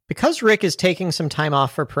Because Rick is taking some time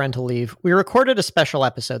off for parental leave, we recorded a special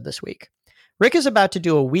episode this week. Rick is about to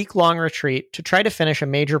do a week-long retreat to try to finish a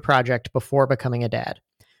major project before becoming a dad.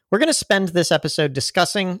 We're going to spend this episode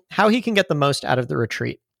discussing how he can get the most out of the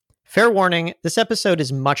retreat. Fair warning, this episode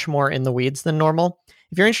is much more in the weeds than normal.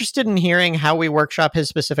 If you're interested in hearing how we workshop his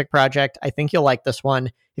specific project, I think you'll like this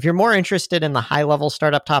one. If you're more interested in the high-level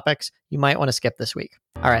startup topics, you might want to skip this week.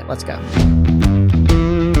 All right, let's go.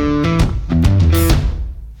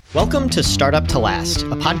 Welcome to Startup to Last,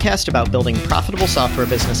 a podcast about building profitable software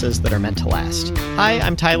businesses that are meant to last. Hi,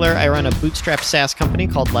 I'm Tyler. I run a bootstrapped SaaS company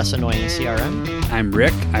called Less Annoying CRM. I'm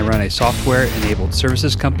Rick. I run a software-enabled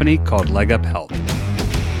services company called LegUp Health.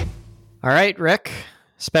 All right, Rick,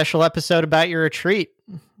 special episode about your retreat.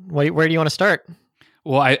 Where do you want to start?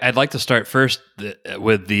 Well, I'd like to start first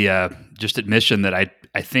with the just admission that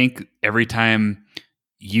I think every time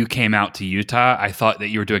you came out to Utah, I thought that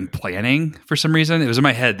you were doing planning for some reason. It was in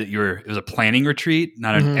my head that it was a planning retreat,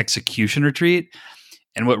 not an execution retreat.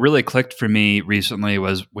 And what really clicked for me recently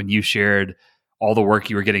was when you shared all the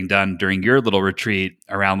work you were getting done during your little retreat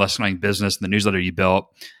around Less Annoying Business and the newsletter you built,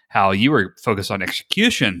 how you were focused on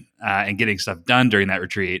execution and getting stuff done during that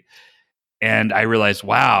retreat. And I realized,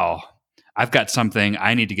 wow, I've got something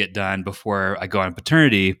I need to get done before I go on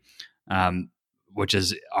paternity, which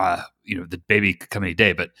is, the baby could come any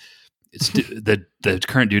day, but it's the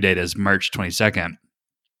current due date is March 22nd.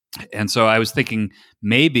 And so I was thinking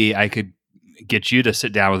maybe I could get you to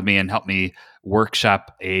sit down with me and help me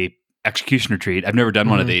workshop a execution retreat. I've never done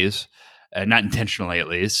one of these, not intentionally at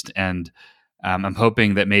least. And I'm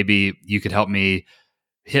hoping that maybe you could help me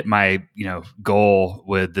hit my goal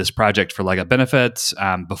with this project for LegUp Benefits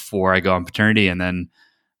before I go on paternity. And then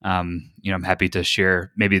I'm happy to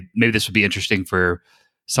share. Maybe this would be interesting for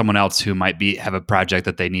someone else who might have a project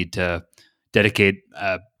that they need to dedicate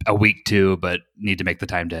a week to, but need to make the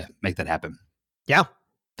time to make that happen. Yeah,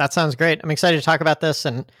 that sounds great. I'm excited to talk about this.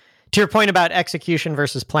 And to your point about execution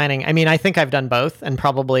versus planning, I mean, I think I've done both, and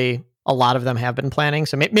probably a lot of them have been planning.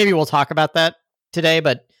 So maybe we'll talk about that today,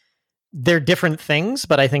 but they're different things,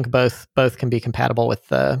 but I think both can be compatible with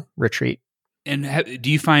the retreat. And do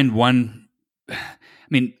you find one, I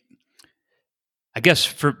mean, I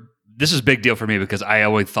guess this is a big deal for me because I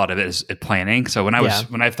always thought of it as planning. So when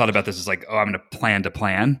I've thought about this, it's like, I'm going to plan to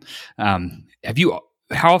plan.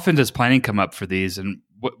 How often does planning come up for these? And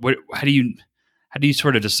how do you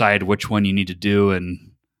sort of decide which one you need to do?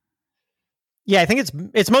 And yeah, I think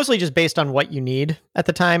it's mostly just based on what you need at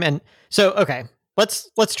the time. And so, okay, let's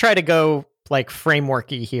try to go like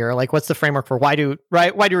frameworky here. Like, what's the framework for why do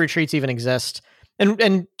retreats even exist?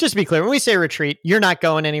 And just to be clear, when we say retreat, you're not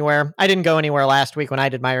going anywhere. I didn't go anywhere last week when I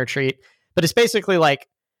did my retreat, but it's basically like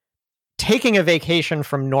taking a vacation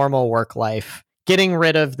from normal work life, getting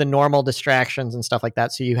rid of the normal distractions and stuff like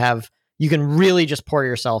that. So you can really just pour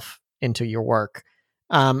yourself into your work.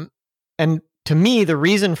 And to me, the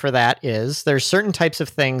reason for that is there's certain types of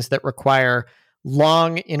things that require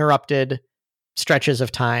long interrupted stretches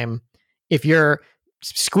of time. If you're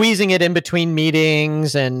squeezing it in between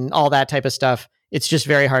meetings and all that type of stuff, it's just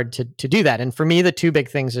very hard to do that. And for me, the two big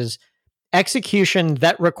things is execution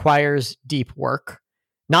that requires deep work.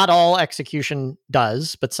 Not all execution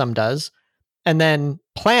does, but some does. And then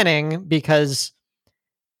planning, because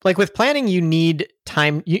like with planning, you need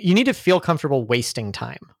time. You need to feel comfortable wasting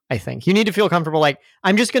time. I think you need to feel comfortable. Like,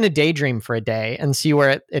 I'm just going to daydream for a day and see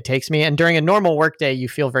where it takes me. And during a normal work day, you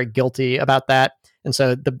feel very guilty about that. And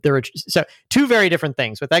so so two very different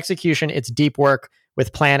things. With execution, it's deep work.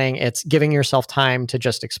 With planning, it's giving yourself time to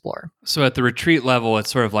just explore. So at the retreat level, it's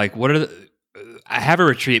sort of like, I have a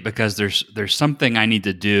retreat because there's something I need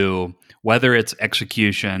to do, whether it's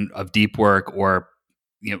execution of deep work or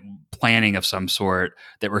planning of some sort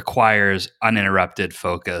that requires uninterrupted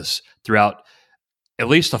focus throughout at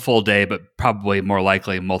least a full day, but probably more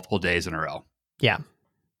likely multiple days in a row. Yeah.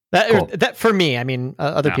 Cool. That for me, I mean,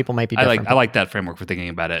 other people might be different. I like that framework for thinking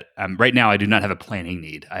about it. Right now, I do not have a planning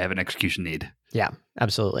need. I have an execution need. Yeah,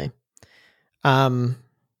 absolutely.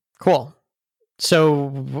 Cool.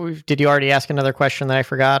 So did you already ask another question that I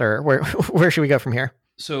forgot, or where should we go from here?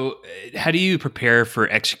 So how do you prepare for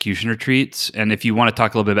execution retreats? And if you want to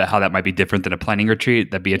talk a little bit about how that might be different than a planning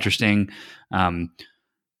retreat, that'd be interesting. I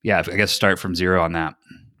guess start from zero on that.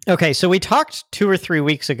 Okay. So we talked 2 or 3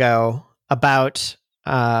 weeks ago about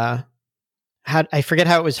how, I forget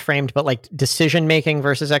how it was framed, but like decision making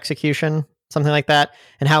versus execution, something like that.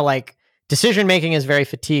 And how like decision making is very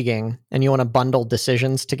fatiguing and you want to bundle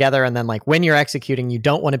decisions together. And then like when you're executing, you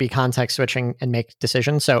don't want to be context switching and make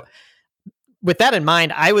decisions. So with that in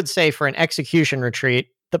mind, I would say for an execution retreat,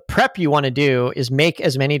 the prep you want to do is make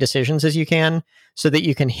as many decisions as you can so that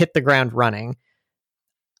you can hit the ground running.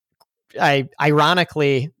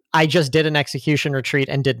 Ironically, I just did an execution retreat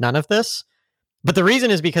and did none of this. But the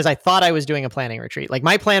reason is because I thought I was doing a planning retreat. Like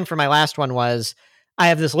my plan for my last one was I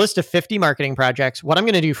have this list of 50 marketing projects. What I'm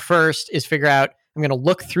going to do first is figure out, I'm going to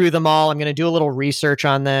look through them all. I'm going to do a little research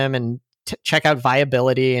on them and check out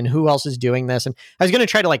viability and who else is doing this. And I was going to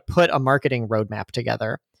try to like put a marketing roadmap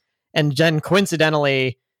together. And then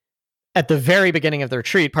coincidentally, at the very beginning of the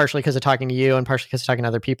retreat, partially because of talking to you and partially because of talking to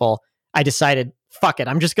other people, I decided, fuck it,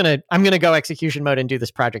 I'm going to go execution mode and do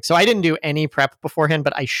this project. So I didn't do any prep beforehand,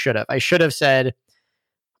 but I should have. I should have said,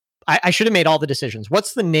 I should have made all the decisions.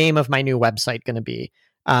 What's the name of my new website going to be?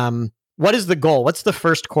 What is the goal? What's the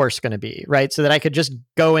first course going to be? Right. So that I could just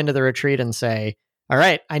go into the retreat and say, all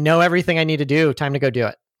right, I know everything I need to do. Time to go do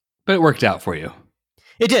it. But it worked out for you.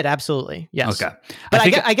 It did. Absolutely. Yes. Okay. But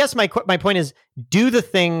I guess my point is do the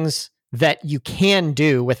things that you can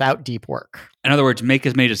do without deep work. In other words, make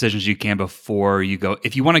as many decisions as you can before you go.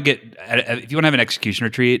 If you want to have an execution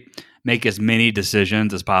retreat, make as many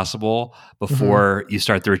decisions as possible before you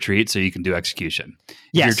start the retreat so you can do execution.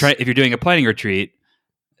 Yes. If you're doing a planning retreat,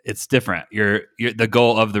 it's different. The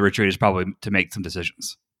goal of the retreat is probably to make some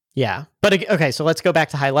decisions. Yeah. But okay, so let's go back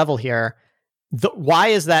to high level here. Why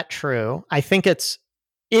is that true? I think it's,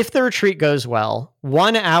 if the retreat goes well,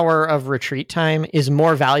 1 hour of retreat time is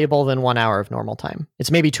more valuable than 1 hour of normal time. It's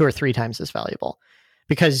maybe 2 or 3 times as valuable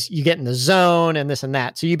because you get in the zone and this and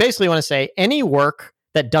that. So you basically want to say any work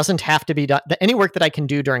that doesn't have to be done, any work that I can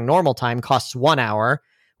do during normal time costs 1 hour,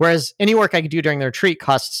 whereas any work I could do during the retreat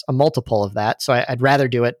costs a multiple of that. So I'd rather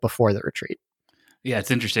do it before the retreat. Yeah,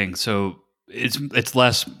 it's interesting. So it's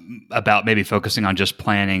less about maybe focusing on just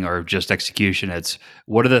planning or just execution. It's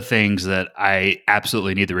what are the things that I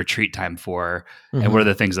absolutely need the retreat time for, and what are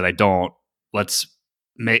the things that I don't. Let's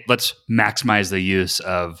maximize the use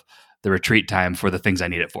of the retreat time for the things I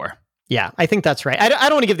need it for. Yeah, I think that's right. I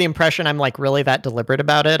don't want to give the impression I'm like really that deliberate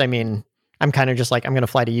about it. I mean, I'm kind of just like, I'm going to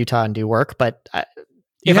fly to Utah and do work, but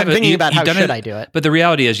if I'm thinking about how should I do it. But the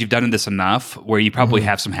reality is you've done this enough where you probably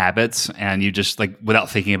have some habits and you just like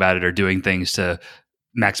without thinking about it or doing things to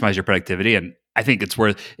maximize your productivity. And I think this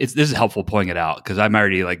is helpful pulling it out because I'm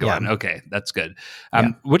already like going, okay, that's good.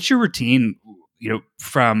 What's your routine,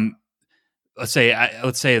 from, let's say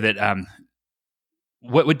that,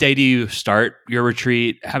 what day do you start your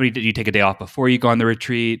retreat? How many did you take a day off before you go on the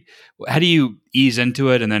retreat? How do you ease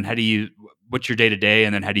into it? And then what's your day to day?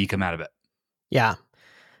 And then how do you come out of it? Yeah.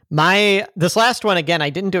 This last one, again, I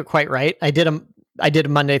didn't do it quite right. I did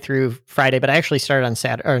Monday through Friday, but I actually started on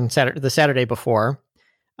the Saturday before.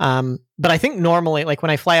 But I think normally, like when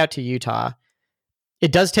I fly out to Utah,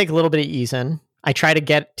 it does take a little bit of ease in. I try to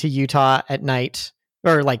get to Utah at night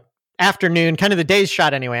or like afternoon, kind of the day's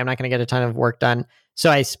shot anyway. I'm not going to get a ton of work done. So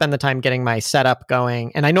I spend the time getting my setup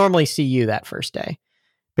going, and I normally see you that first day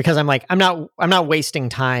because I'm like, I'm not wasting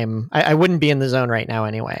time. I wouldn't be in the zone right now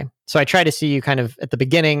anyway. So I try to see you kind of at the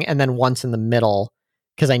beginning and then once in the middle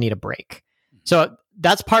because I need a break. So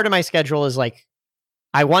that's part of my schedule is like,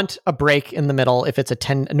 I want a break in the middle. If it's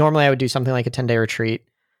normally I would do something like a 10-day retreat,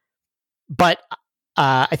 but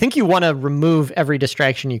I think you want to remove every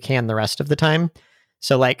distraction you can the rest of the time.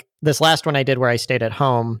 So like this last one I did where I stayed at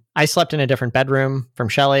home, I slept in a different bedroom from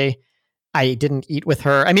Shelly. I didn't eat with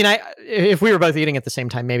her. I mean, if we were both eating at the same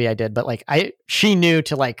time, maybe I did, but like she knew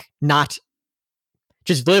to like not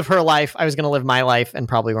just live her life. I was going to live my life and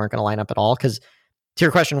probably weren't going to line up at all. Cause to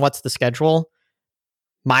your question, what's the schedule?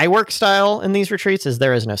 My work style in these retreats is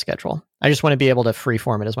there is no schedule. I just want to be able to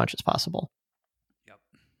freeform it as much as possible. Yep.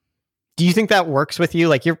 Do you think that works with you?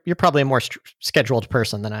 Like you're probably a more scheduled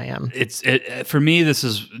person than I am. For me, this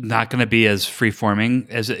is not going to be as freeforming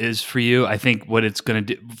as it is for you. I think what it's going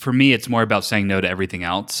to do for me, it's more about saying no to everything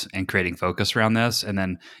else and creating focus around this. And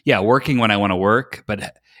then, working when I want to work,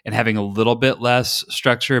 and having a little bit less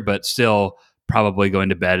structure, but still probably going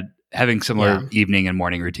to bed. Having similar evening and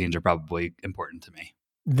morning routines are probably important to me.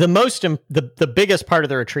 The biggest part of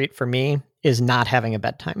the retreat for me is not having a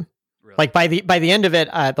bedtime. Really? Like by the end of it,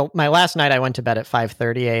 my last night I went to bed at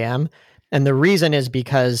 5:30 a.m. And the reason is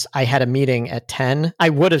because I had a meeting at 10. I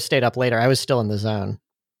would have stayed up later. I was still in the zone.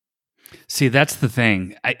 See, that's the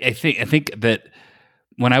thing. I think that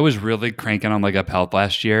when I was really cranking on Leg Up Health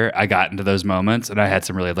last year, I got into those moments and I had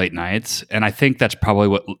some really late nights. And I think that's probably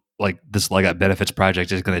what like this Leg Up Benefits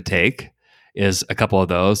project is going to take is a couple of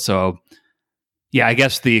those. So yeah, I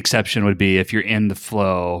guess the exception would be if you're in the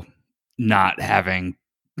flow, not feeling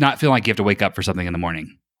like you have to wake up for something in the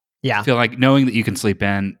morning. Yeah. Feel like knowing that you can sleep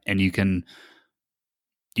in and you can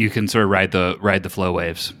sort of ride the flow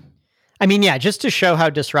waves. I mean, yeah, just to show how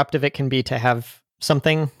disruptive it can be to have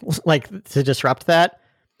something like to disrupt that.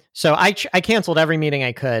 So I canceled every meeting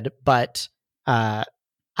I could, but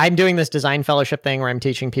I'm doing this design fellowship thing where I'm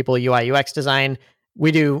teaching people UI UX design.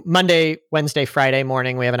 We do Monday, Wednesday, Friday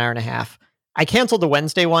morning. We have an hour and a half. I canceled the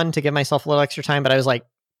Wednesday one to give myself a little extra time, but I was like,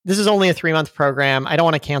 this is only a 3-month program. I don't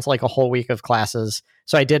want to cancel like a whole week of classes.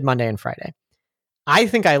 So I did Monday and Friday. I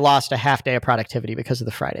think I lost a half day of productivity because of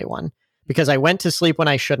the Friday one, because I went to sleep when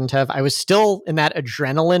I shouldn't have. I was still in that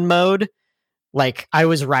adrenaline mode. Like I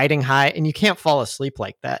was riding high, and you can't fall asleep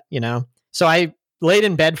like that, you know? So I laid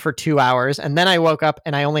in bed for 2 hours, and then I woke up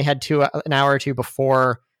and I only had an hour or two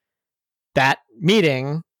before that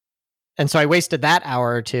meeting. And so I wasted that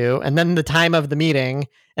hour or two, and then the time of the meeting,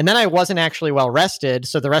 and then I wasn't actually well rested.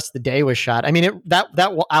 So the rest of the day was shot. I mean, that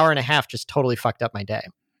hour and a half just totally fucked up my day.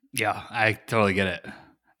 Yeah, I totally get it.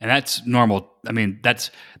 And that's normal. I mean,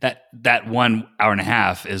 that's that 1 hour and a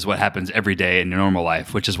half is what happens every day in your normal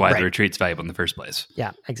life, which is why the retreat's valuable in the first place.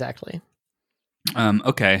 Yeah, exactly.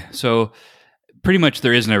 Okay. So pretty much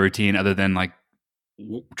there is no routine other than like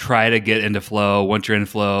try to get into flow. Once you're in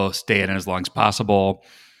flow, stay in it as long as possible.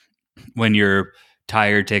 When you're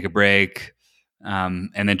tired, take a break, and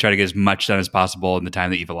then try to get as much done as possible in the time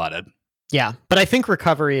that you've allotted. Yeah, but I think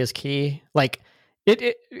recovery is key. Like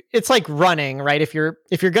it's like running, right? If you're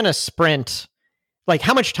gonna sprint, like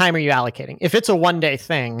how much time are you allocating? If it's a 1-day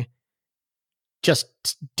thing, just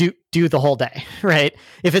do the whole day, right?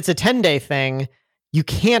 If it's a 10-day thing, you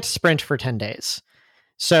can't sprint for 10 days.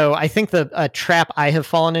 So I think a trap I have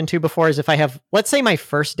fallen into before is if I have, let's say my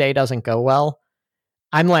first day doesn't go well,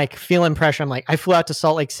 I'm like feeling pressure. I'm like, I flew out to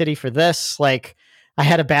Salt Lake City for this. Like I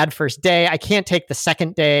had a bad first day. I can't take the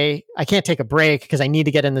second day. I can't take a break because I need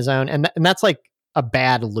to get in the zone. And that's like a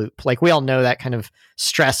bad loop. Like we all know that kind of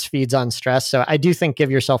stress feeds on stress. So I do think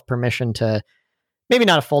give yourself permission to maybe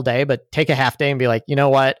not a full day, but take a half day and be like, you know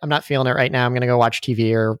what? I'm not feeling it right now. I'm going to go watch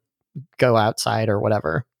TV or go outside or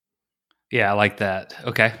whatever. Yeah, I like that.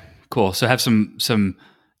 Okay, cool. So have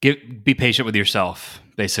be patient with yourself,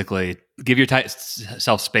 basically. Give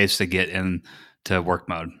yourself space to get into work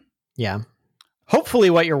mode. Yeah. Hopefully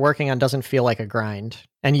what you're working on doesn't feel like a grind,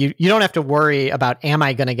 and you don't have to worry about, am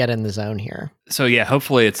I going to get in the zone here? So yeah,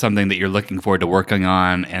 hopefully it's something that you're looking forward to working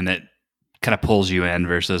on and that kind of pulls you in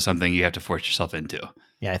versus something you have to force yourself into.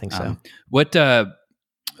 Yeah, I think so.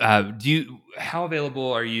 How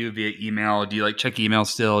available are you via email? Do you like check email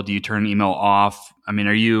still? Do you turn email off? I mean,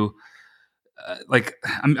 are you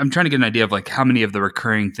I'm trying to get an idea of like how many of the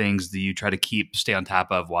recurring things do you try to stay on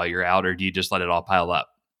top of while you're out, or do you just let it all pile up?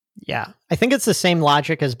 Yeah, I think it's the same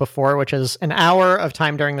logic as before, which is an hour of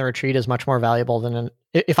time during the retreat is much more valuable than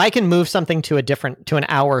if I can move something to an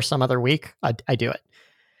hour some other week, I do it.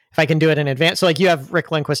 If I can do it in advance. So like you have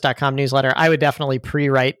ricklindquist.com newsletter, I would definitely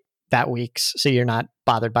pre-write that week's so you're not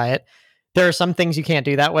bothered by it. There are some things you can't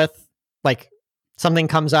do that with. Like something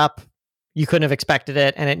comes up, you couldn't have expected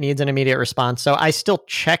it, and it needs an immediate response. So I still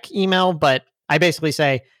check email, but I basically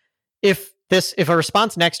say, if a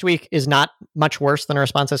response next week is not much worse than a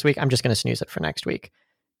response this week, I'm just going to snooze it for next week.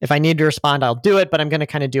 If I need to respond, I'll do it, but I'm going to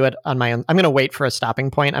kind of do it on my own. I'm going to wait for a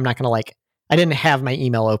stopping point. I'm not going to I didn't have my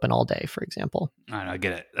email open all day, for example. I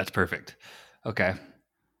get it. That's perfect. Okay.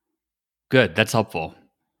 Good. That's helpful.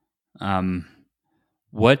 All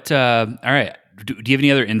right. Do you have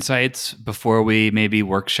any other insights before we maybe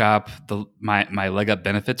workshop my Leg Up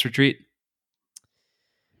Benefits retreat?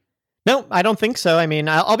 No, I don't think so. I mean,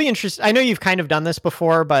 I'll be interested. I know you've kind of done this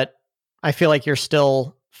before, but I feel like you're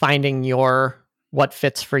still finding what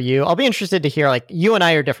fits for you. I'll be interested to hear, like, you and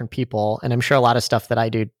I are different people, and I'm sure a lot of stuff that I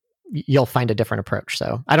do, you'll find a different approach.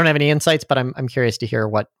 So I don't have any insights, but I'm curious to hear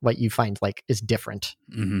what you find like is different.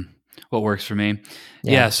 Mm-hmm. What works for me?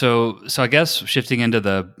 Yeah. So I guess shifting into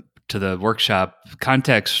the workshop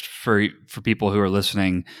context for people who are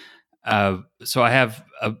listening. So I have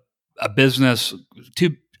a business.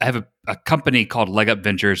 I have a company called Leg Up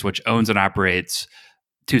Ventures, which owns and operates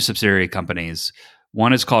 2 subsidiary companies.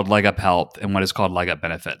 One is called Leg Up Health, and one is called Leg Up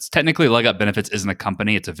Benefits. Technically, Leg Up Benefits isn't a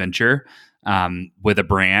company; it's a venture with a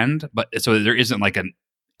brand. But so there isn't like an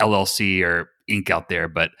LLC or Inc. out there,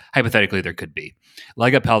 but hypothetically there could be.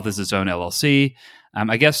 Leg Up Health is its own LLC.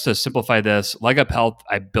 I guess to simplify this, Leg Up Health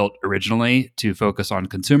I built originally to focus on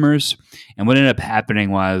consumers, and what ended up happening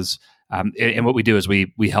was, and what we do is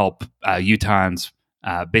we help Utahns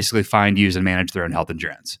basically find, use, and manage their own health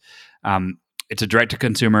insurance. It's a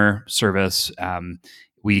direct-to-consumer service.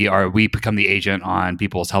 We become the agent on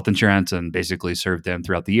people's health insurance and basically serve them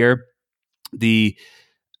throughout the year. The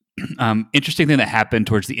interesting thing that happened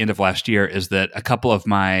towards the end of last year is that a couple of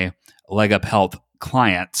my Leg Up Health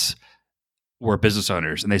clients were business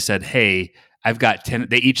owners, and they said, "Hey, I've got 10."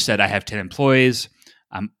 They each said, "I have 10 employees.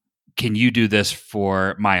 Can you do this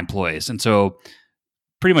for my employees?" And so,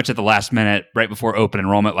 pretty much at the last minute, right before open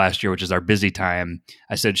enrollment last year, which is our busy time,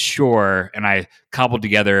 I said, "Sure," and I cobbled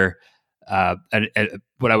together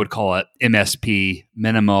what I would call a MSP,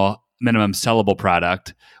 minimum sellable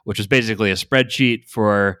product, which was basically a spreadsheet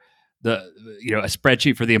for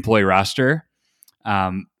the employee roster,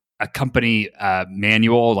 a company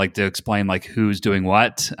manual, like to explain like who's doing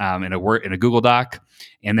what in a Google Doc,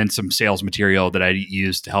 and then some sales material that I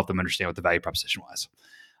used to help them understand what the value proposition was.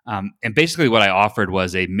 And basically, what I offered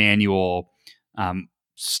was a manual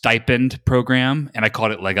stipend program, and I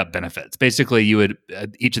called it Leg Up Benefits. Basically,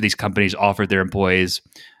 each of these companies offered their employees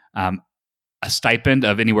a stipend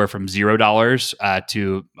of anywhere from $0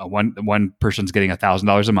 to one person's getting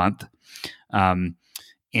 $1,000 a month,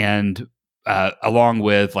 and along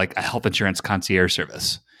with like a health insurance concierge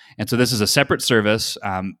service. And so this is a separate service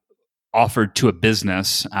offered to a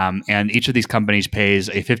business, and each of these companies pays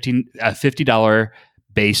a $50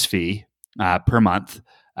 base fee per month,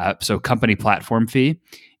 so company platform fee,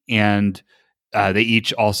 and they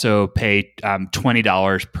each also pay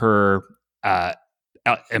 $20 per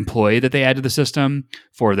employee that they add to the system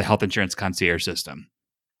for the health insurance concierge system.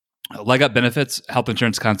 Leg Up Benefits health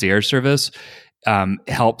insurance concierge service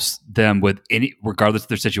helps them with regardless of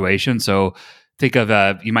their situation. So think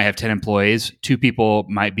of you might have 10 employees. 2 people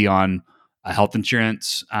might be on a health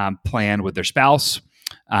insurance plan with their spouse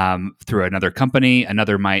through another company.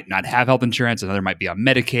 Another might not have health insurance. Another might be on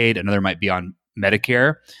Medicaid. Another might be on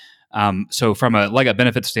Medicare. So from a Leg Up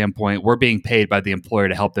Benefits standpoint, we're being paid by the employer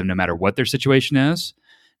to help them no matter what their situation is.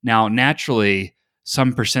 Now, naturally,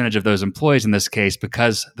 some percentage of those employees in this case,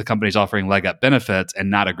 because the company's offering Leg Up Benefits and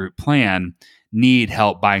not a group plan, need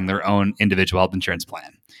help buying their own individual health insurance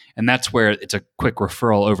plan. And that's where it's a quick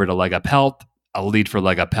referral over to Leg Up Health, a lead for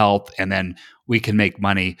Leg Up Health, and then we can make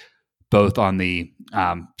money both on the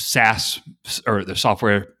SaaS or the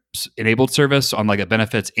software enabled service on Leg Up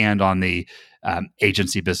Benefits and on the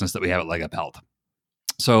agency business that we have at Leg Up Health.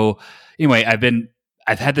 So anyway,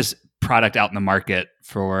 I've had this product out in the market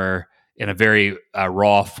in a very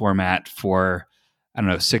raw format for,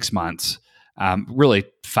 6 months, really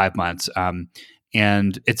 5 months.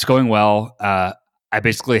 And it's going well. I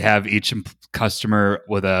basically have each customer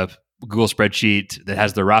with a Google spreadsheet that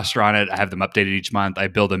has their roster on it. I have them updated each month. I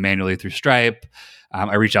build them manually through Stripe.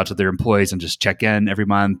 I reach out to their employees and just check in every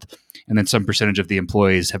month. And then some percentage of the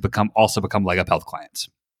employees have also become Leg Up Health clients.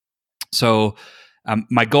 So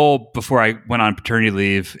my goal before I went on paternity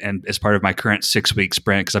leave and as part of my current 6-week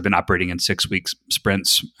sprint, because I've been operating in 6-week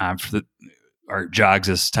sprints or jogs,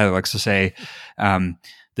 as Tyler likes to say,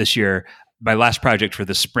 this year, my last project for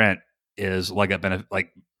the sprint is Leg Up Benefit,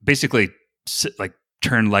 basically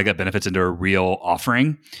turn Leg Up Benefits into a real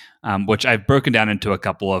offering, which I've broken down into a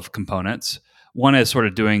couple of components. One is sort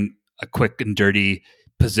of doing a quick and dirty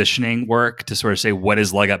positioning work to sort of say, what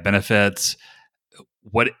is Leg Up Benefits?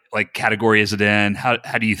 What category is it in? How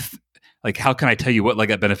do you how can I tell you what Leg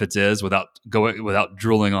Up Benefits is without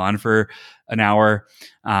drooling on for an hour?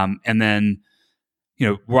 And then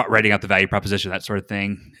writing out the value proposition, that sort of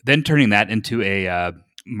thing. Then turning that into a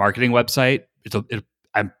marketing website.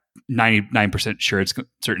 I'm 99% sure it's going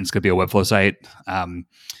to be a Webflow site.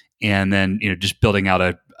 And then just building out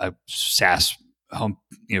a SaaS home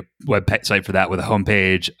web site for that with a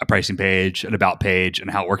homepage, a pricing page, an about page, and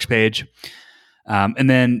a how it works page. And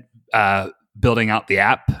then building out the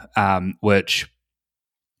app, which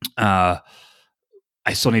I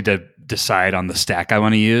still need to decide on the stack I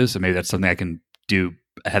want to use. And maybe that's something I can do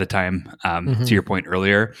ahead of time, to your point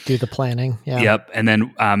earlier. Do the planning. Yeah. Yep. And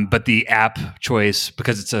then, but the app choice,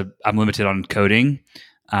 because I'm limited on coding.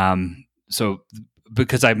 So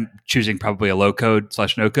because I'm choosing probably a low code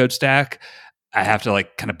 / no code stack, I have to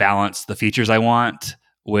kind of balance the features I want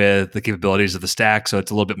with the capabilities of the stack. So it's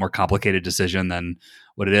a little bit more complicated decision than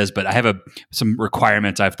what it is. But I have some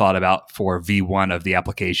requirements I've thought about for V1 of the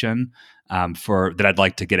application that I'd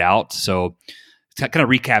like to get out. So kind of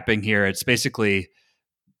recapping here, it's basically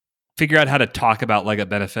figure out how to talk about Leg Up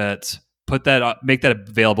Benefits, make that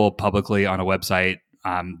available publicly on a website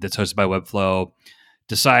that's hosted by Webflow,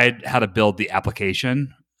 decide how to build the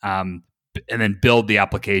application, and then build the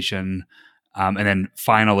application, and then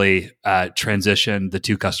finally transition the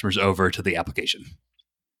 2 customers over to the application.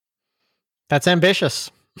 That's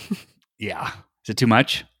ambitious. Yeah. Is it too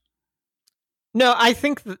much? No, I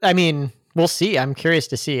think, we'll see. I'm curious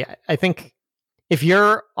to see. I think if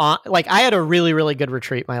you're on, I had a really, really good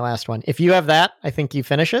retreat, my last one. If you have that, I think you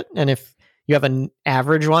finish it. And if you have an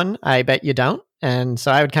average one, I bet you don't. And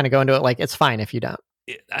so I would kind of go into it it's fine if you don't.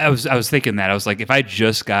 I was thinking that I was like, if I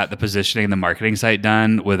just got the positioning and the marketing site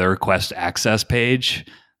done with a request access page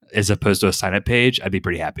as opposed to a sign up page, I'd be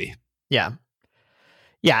pretty happy. Yeah.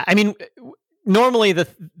 Yeah. I mean, normally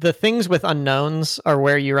the things with unknowns are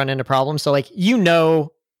where you run into problems. So like,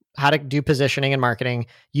 how to do positioning and marketing.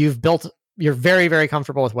 You're very, very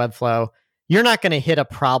comfortable with Webflow. You're not going to hit a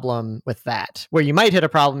problem with that. Where you might hit a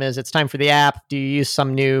problem is it's time for the app. Do you use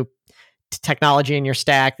some new technology in your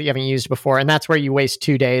stack that you haven't used before? And that's where you waste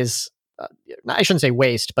 2 days. I shouldn't say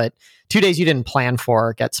waste, but 2 days you didn't plan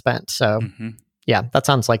for get spent. So yeah, that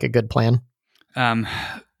sounds like a good plan. Am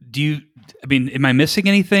I missing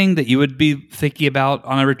anything that you would be thinking about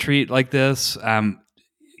on a retreat like this? At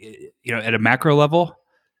a macro level?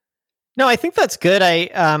 No, I think that's good.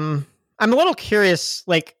 I'm a little curious,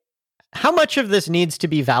 like, how much of this needs to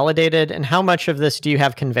be validated and how much of this do you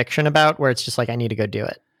have conviction about where it's just like, I need to go do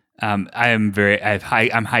it? I'm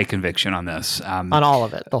high conviction on this. On all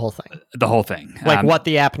of it, the whole thing. The whole thing. Like what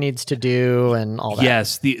the app needs to do and all that.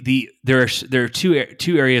 Yes. There are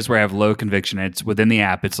two areas where I have low conviction. It's within the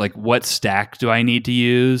app. It's like, what stack do I need to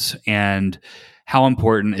use and how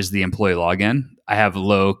important is the employee login? I have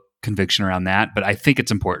low conviction around that, but I think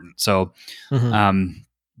it's important. So,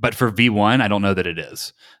 but for V1, I don't know that it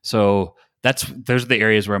is. So those are the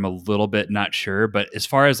areas where I'm a little bit not sure. But as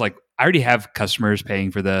far as like, I already have customers paying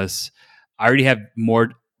for this. I already have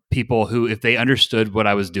more people who, if they understood what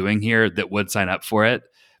I was doing here, that would sign up for it.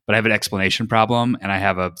 But I have an explanation problem, and I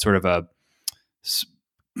have a sort of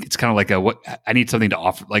it's kind of like what I need something to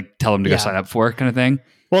offer, like tell them to go sign up for kind of thing.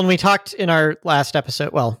 Well, when we talked in our last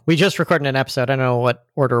episode, we just recorded an episode. I don't know what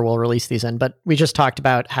order we'll release these in, but we just talked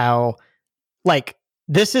about how like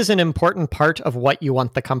this is an important part of what you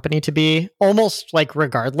want the company to be, almost like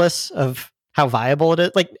regardless of how viable it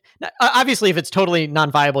is. Like, obviously, if it's totally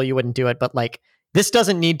non-viable, you wouldn't do it. But like, this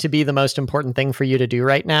doesn't need to be the most important thing for you to do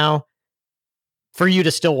right now for you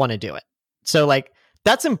to still want to do it. So like,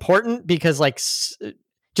 that's important because like,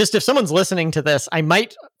 just if someone's listening to this, I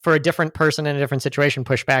might, for a different person in a different situation,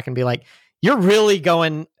 push back and be like, you're really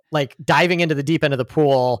going like diving into the deep end of the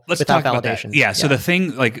pool without validation. Yeah. So the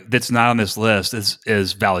thing like that's not on this list is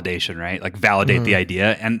validation, right? Like validate the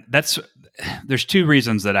idea. And there's two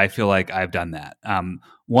reasons that I feel like I've done that.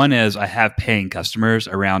 One is I have paying customers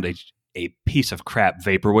around a piece of crap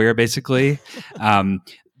vaporware, basically,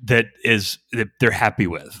 that they're happy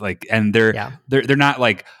with. Like, and they're not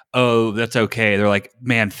like, oh, that's okay. They're like,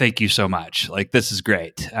 man, thank you so much. Like, this is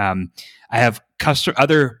great. I have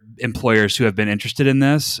other employers who have been interested in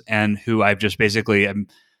this and who I've just basically am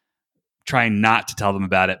trying not to tell them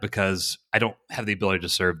about it because I don't have the ability to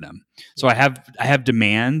serve them. So I have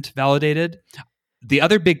demand validated. The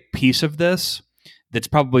other big piece of this that's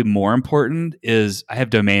probably more important is I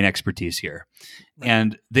have domain expertise here. Right.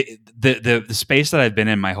 And the space that I've been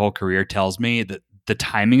in my whole career tells me that the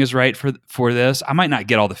timing is right for this. I might not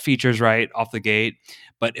get all the features right off the gate,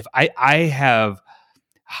 but if I have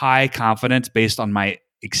high confidence based on my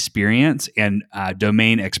experience and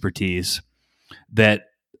domain expertise that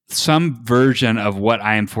some version of what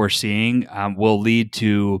I am foreseeing will lead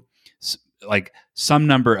to like some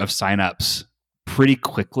number of signups pretty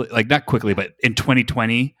quickly, like not quickly, but in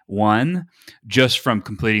 2021, just from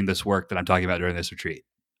completing this work that I'm talking about during this retreat.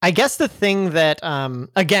 I guess the thing that,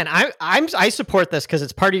 again, I support this because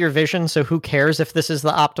it's part of your vision. So who cares if this is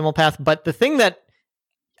the optimal path? But the thing that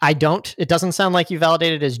it doesn't sound like you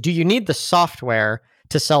validated is, do you need the software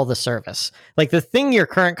to sell the service? Like the thing your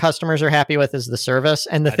current customers are happy with is the service,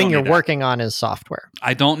 and the thing you're working on is software.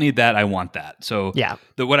 I don't need that. I want that. So yeah.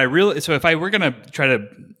 If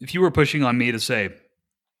you were pushing on me to say,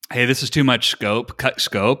 hey, this is too much scope, cut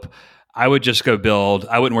scope, I would just go build.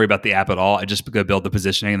 I wouldn't worry about the app at all. I'd just go build the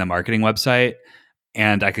positioning and the marketing website,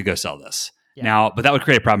 and I could go sell this now. But that would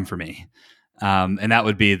create a problem for me, and that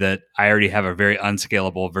would be that I already have a very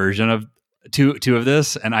unscalable version of two of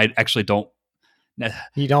this, and I actually don't.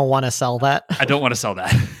 You don't want to sell that? I don't want to sell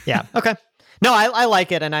that. Yeah. Okay. No, I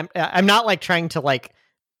like it, and I'm not like trying to like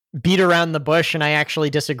beat around the bush, and I actually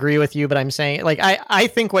disagree with you, but I'm saying like I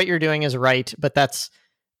think what you're doing is right, but that's.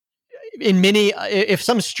 If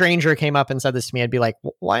some stranger came up and said this to me, I'd be like,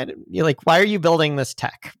 why are you building this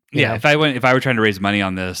tech? You know? If I were trying to raise money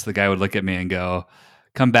on this, the guy would look at me and go,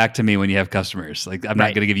 come back to me when you have customers. Like, I'm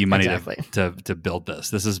not going to give you money to build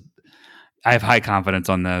this. I have high confidence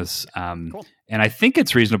on this. Cool. And I think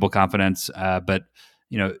it's reasonable confidence. But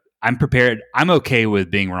I'm prepared. I'm okay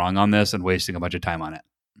with being wrong on this and wasting a bunch of time on it.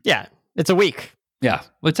 Yeah. It's a week. Yeah.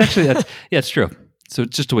 Well, it's actually, it's true. So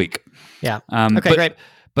it's just a week. Yeah. Okay, great.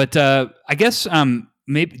 But I guess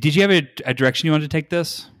maybe did you have a direction you wanted to take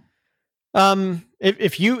this?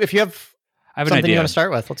 If you have I have an something idea. you want to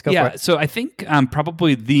start with? Let's go for it. So I think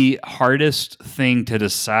probably the hardest thing to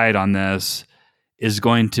decide on this is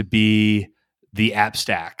going to be the app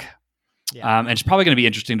stack. Yeah. And it's probably going to be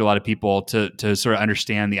interesting to a lot of people to sort of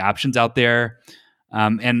understand the options out there.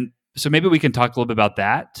 And so maybe we can talk a little bit about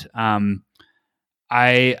that.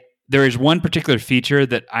 There is one particular feature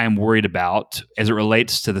that I am worried about as it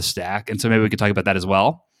relates to the stack, and so maybe we could talk about that as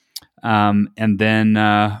well. And then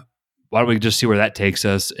why don't we just see where that takes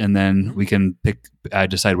us, and then we can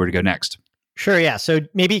decide where to go next. Sure. Yeah. So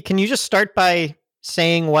maybe can you just start by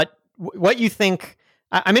saying what you think?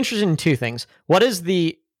 I'm interested in two things. What is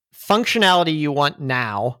the functionality you want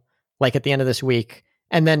now, like at the end of this week?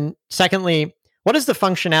 And then secondly, what is the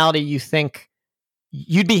functionality you think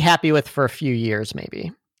you'd be happy with for a few years,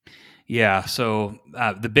 maybe? Yeah. So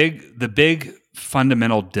the big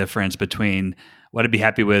fundamental difference between what I'd be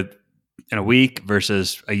happy with in a week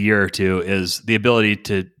versus a year or two is the ability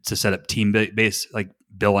to set up team-based like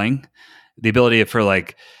billing, the ability for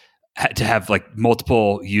like to have like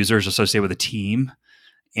multiple users associated with a team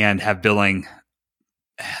and have billing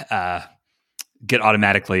get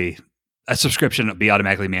automatically a subscription be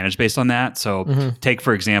automatically managed based on that. So take,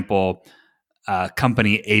 for example,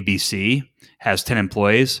 company ABC has 10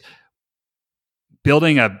 employees.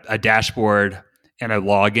 Building a dashboard and a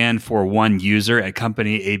login for one user at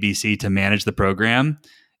company ABC to manage the program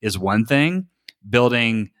is one thing.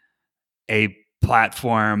 Building a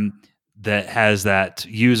platform that has that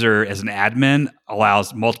user as an admin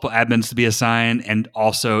allows multiple admins to be assigned and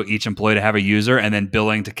also each employee to have a user, and then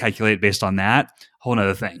billing to calculate based on that, whole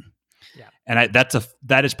nother thing. Yeah. And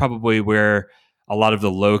that is probably where a lot of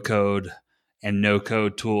the low code and no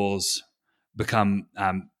code tools become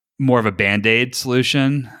more of a Band-Aid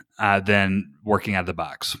solution than working out of the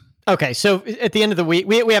box. Okay. So at the end of the week,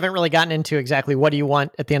 we haven't really gotten into exactly what do you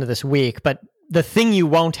want at the end of this week, but the thing you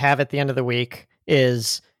won't have at the end of the week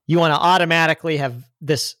is you want to automatically have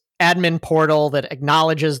this admin portal that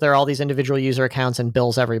acknowledges there are all these individual user accounts and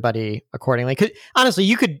bills everybody accordingly. Honestly,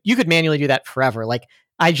 you could manually do that forever. Like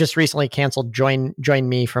I just recently canceled Join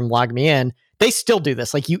Me from Log Me In. They still do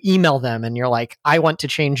this. Like you email them and you're like, I want to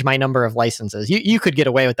change my number of licenses. You could get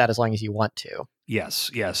away with that as long as you want to.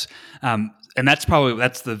 Yes. And that's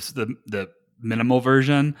the minimal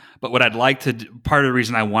version. But what I'd like to do, part of the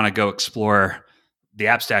reason I want to go explore the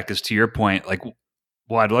app stack is to your point, like,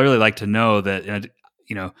 well, I'd really like to know that,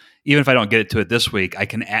 even if I don't get it to it this week, I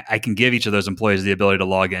can give each of those employees the ability to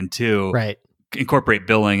log in too, right? Incorporate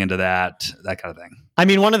billing into that kind of thing. I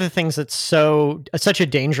mean, one of the things that's such a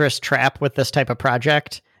dangerous trap with this type of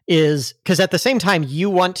project is because at the same time, you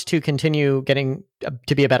want to continue getting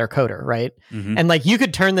to be a better coder, right? Mm-hmm. And like you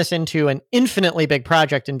could turn this into an infinitely big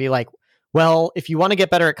project and be like, well, if you want to get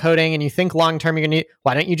better at coding and you think long-term you're going to need,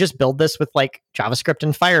 why don't you just build this with like JavaScript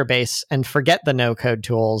and Firebase and forget the no-code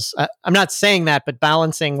tools? I'm not saying that, but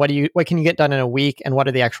balancing what can you get done in a week and what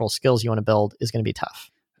are the actual skills you want to build is going to be tough.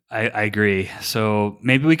 I agree. So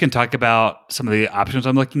maybe we can talk about some of the options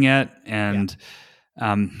I'm looking at. And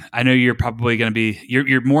I know you're probably going to be,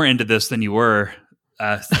 you're more into this than you were,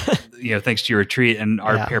 thanks to your retreat and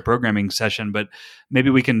our pair programming session, but maybe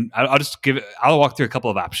we can, I'll walk through a couple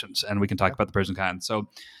of options and we can talk about the pros and cons. So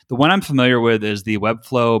the one I'm familiar with is the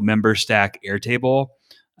Webflow member stack Airtable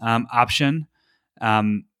option.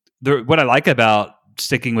 What I like about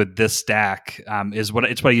sticking with this stack is what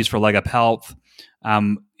I use for Leg Up Health.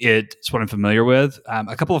 It's what I'm familiar with.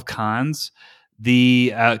 A couple of cons.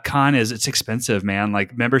 The con is it's expensive, man.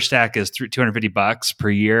 Like MemberStack is $250 per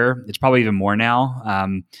year. It's probably even more now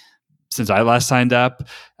since I last signed up.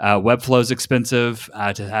 Webflow is expensive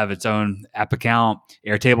to have its own app account.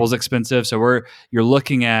 Airtable is expensive. So you're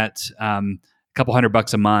looking at a couple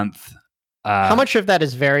 $100 a month. How much of that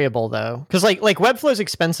is variable though? Because like Webflow is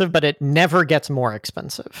expensive, but it never gets more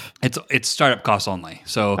expensive. It's startup costs only.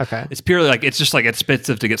 So It's purely like it's just like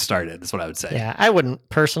expensive to get started. That's what I would say. Yeah, I wouldn't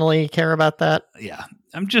personally care about that. Yeah,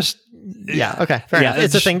 I'm just. Yeah. Okay. Fair enough.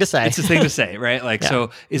 It's a thing to say. It's a thing to say, right? Like, so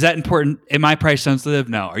is that important? Am I price sensitive?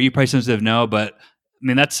 No. Are you price sensitive? No. But I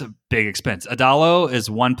mean, that's a big expense. Adalo is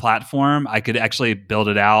one platform. I could actually build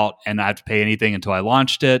it out and not have to pay anything until I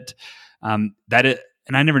launched it.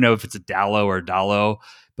 And I never know if it's a Dalo or Dalo,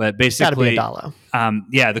 but basically, gotta be a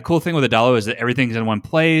Dalo. The cool thing with a Dalo is that everything's in one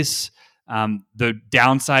place. The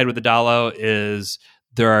downside with the Dalo is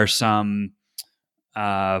there are some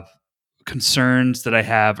concerns that I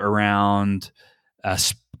have around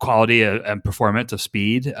quality and performance of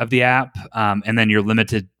speed of the app, and then you're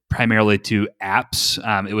limited primarily to apps.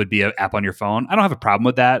 It would be an app on your phone. I don't have a problem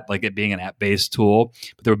with that, like it being an app-based tool,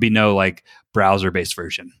 but there would be no like browser-based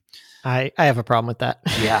version. I have a problem with that.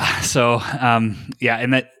 Yeah. So,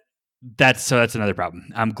 and That's another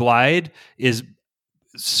problem. Glide is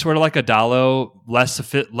sort of like a Dalo,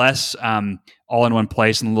 less all in one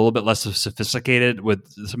place and a little bit less sophisticated with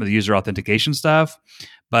some of the user authentication stuff,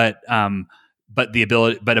 but a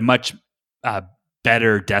much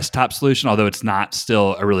better desktop solution. Although it's not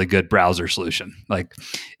still a really good browser solution. Like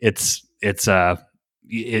it's kind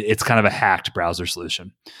of a hacked browser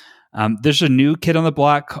solution. There's a new kid on the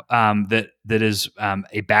block that is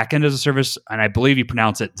a backend as a service, and I believe you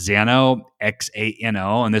pronounce it Xano,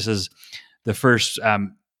 Xano, and this is the first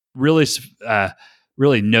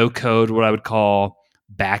really no code, what I would call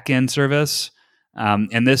backend service.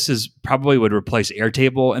 And this is probably would replace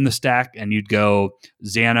Airtable in the stack, and you'd go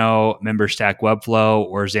Xano, MemberStack, Webflow,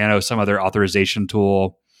 or Xano, some other authorization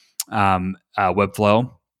tool,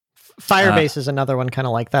 Webflow. Firebase is another one kind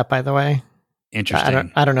of like that, by the way.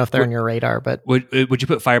 Interesting. I don't know if they're on your radar, but would you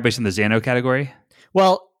put Firebase in the Xano category?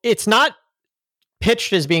 Well, it's not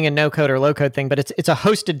pitched as being a no code or low code thing, but it's a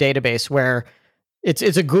hosted database where it's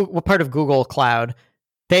a part of Google Cloud.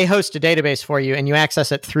 They host a database for you, and you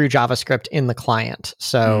access it through JavaScript in the client.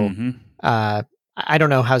 So I don't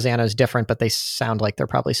know how Xano is different, but they sound like they're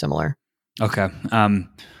probably similar. Okay.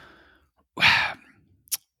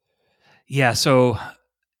 Yeah. So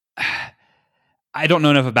I don't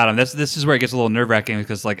know enough about them. This is where it gets a little nerve wracking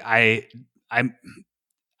because like I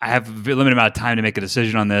have a limited amount of time to make a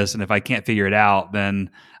decision on this, and if I can't figure it out, then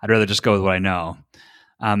I'd rather just go with what I know.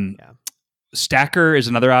 Stacker is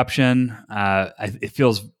another option. It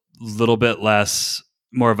feels a little bit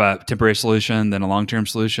more of a temporary solution than a long-term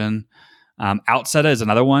solution. Outseta is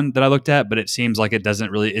another one that I looked at, but it seems like it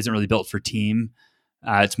isn't really built for team.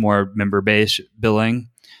 It's more member-based billing.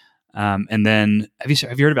 And then have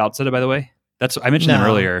you heard of Outseta, by the way? I mentioned them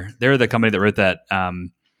earlier. They're the company that wrote that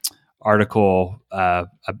article on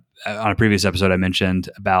a previous episode I mentioned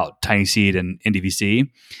about TinySeed and NDVC,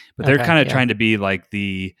 but they're kind of trying to be like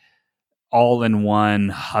the all-in-one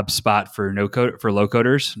HubSpot for low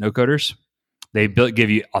coders. They give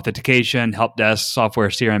you authentication, help desk, software,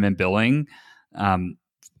 CRM, and billing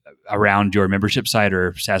around your membership site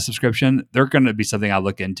or SaaS subscription. They're going to be something I'll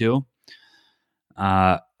look into.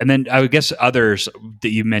 And then I would guess others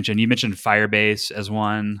that you mentioned Firebase as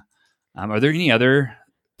one. Are there any other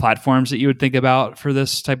platforms that you would think about for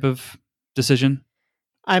this type of decision?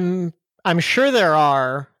 I'm sure there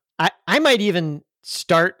are. I might even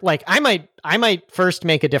start I might first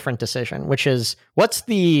make a different decision, which is what's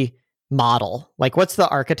the model? Like what's the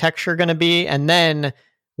architecture going to be? And then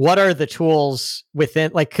what are the tools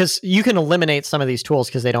within, because you can eliminate some of these tools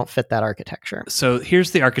because they don't fit that architecture. So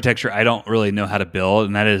here's the architecture I don't really know how to build,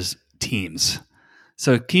 and that is Teams.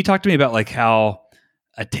 So can you talk to me about like how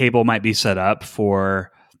a table might be set up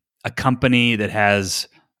for a company that has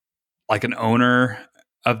like an owner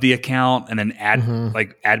of the account and then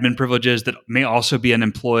like admin privileges that may also be an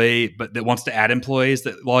employee, but that wants to add employees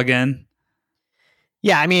that log in?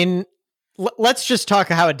 Yeah, I mean, let's just talk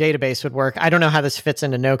how a database would work. I don't know how this fits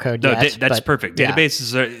into no code yet. That's perfect. Yeah.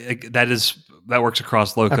 Databases that works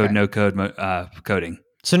across low code, no code coding.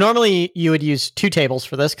 So normally you would use two tables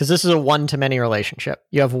for this because this is a one-to-many relationship.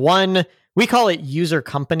 You have one, we call it user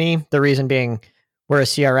company. The reason being we're a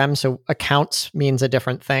CRM, so accounts means a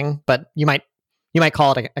different thing, but you might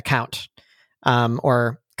call it an account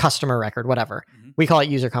or customer record, whatever. We call it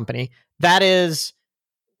user company. That is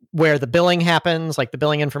where the billing happens, like the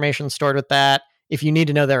billing information stored with that. If you need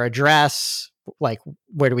to know their address, like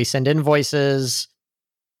where do we send invoices,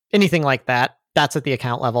 anything like that, that's at the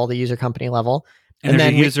account level, the user company level. And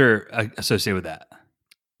there's a user associated with that.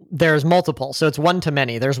 There's multiple. So it's one to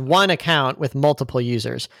many. There's one account with multiple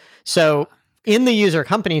users. So in the user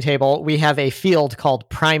company table, we have a field called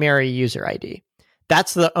primary user ID.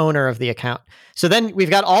 That's the owner of the account. So then we've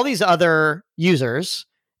got all these other users,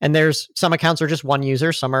 and there's some accounts are just one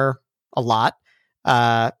user, some are a lot.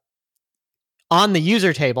 On the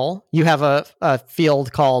user table, you have a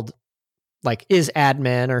field called like is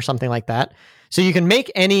admin or something like that. So you can make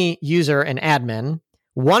any user an admin.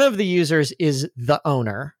 One of the users is the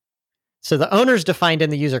owner. So the owner is defined in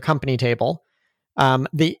the user company table. Are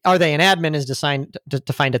they an admin is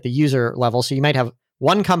defined at the user level. So you might have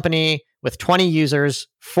one company with 20 users,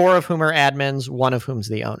 4 of whom are admins, 1 of whom's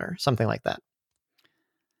the owner, something like that.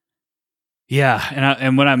 Yeah,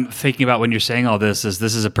 and what I'm thinking about when you're saying all this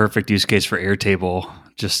is a perfect use case for Airtable,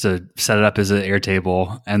 just to set it up as an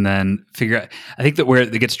Airtable and then figure out. I think that where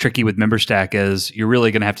it gets tricky with MemberStack is you're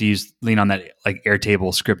really going to have to lean on that like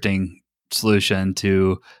Airtable scripting solution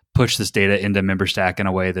to push this data into MemberStack in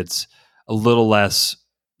a way that's a little less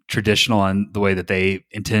traditional in the way that they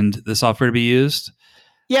intend the software to be used.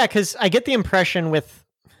 Yeah, because I get the impression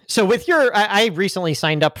So with I recently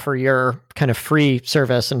signed up for your kind of free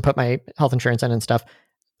service and put my health insurance in and stuff.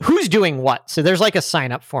 Who's doing what? So there's like a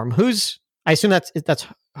sign up form. I assume that's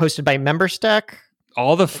hosted by MemberStack.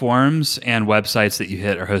 All the forms and websites that you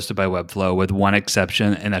hit are hosted by Webflow, with one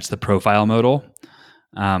exception, and that's the profile modal.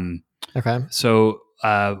 Okay. So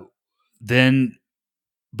then,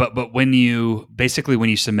 but when you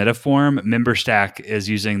submit a form, MemberStack is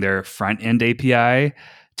using their front end API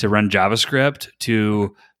to run JavaScript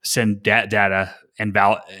to send data and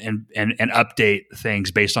update things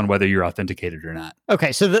based on whether you're authenticated or not.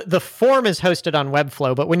 Okay, so the form is hosted on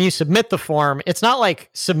Webflow, but when you submit the form, it's not like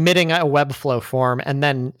submitting a Webflow form and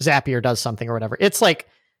then Zapier does something or whatever. It's like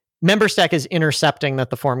MemberStack is intercepting that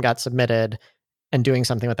the form got submitted and doing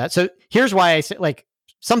something with that. So here's why I say, like,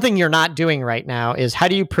 something you're not doing right now is, how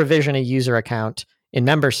do you provision a user account in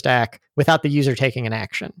MemberStack without the user taking an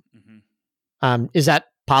action? Mm-hmm. Is that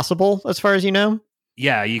possible as far as you know?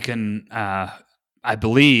 Yeah, you can. I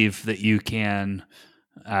believe that you can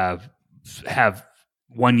have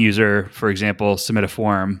one user, for example, submit a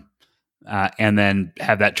form and then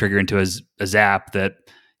have that trigger into a Zap that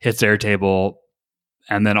hits Airtable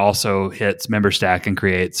and then also hits MemberStack and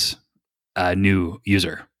creates a new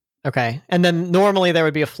user. Okay. And then normally there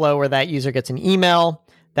would be a flow where that user gets an email.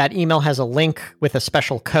 That email has a link with a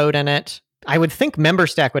special code in it. I would think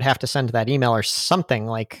MemberStack would have to send that email or something.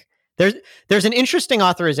 Like there's an interesting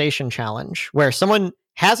authorization challenge where someone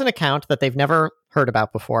has an account that they've never heard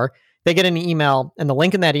about before. They get an email and the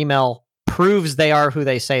link in that email proves they are who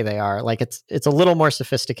they say they are. Like it's a little more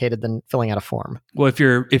sophisticated than filling out a form. Well, if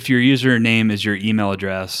your username is your email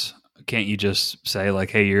address, can't you just say like,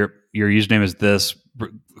 hey, your username is this,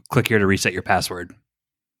 click here to reset your password?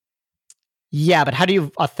 Yeah, but how do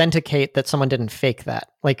you authenticate that someone didn't fake that?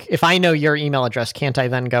 Like if I know your email address, can't I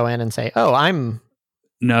then go in and say, oh,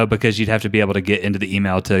 No, because you'd have to be able to get into the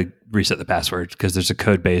email to reset the password because there's a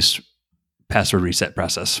code-based password reset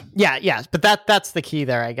process. Yeah, but that's the key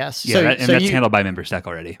there, I guess. Yeah, that's handled by MemberStack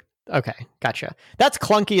already. Okay, gotcha. That's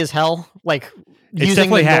clunky as hell. Like it's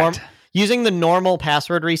definitely hacked. Using the normal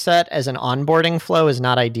password reset as an onboarding flow is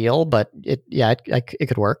not ideal, but it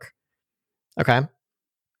could work. Okay.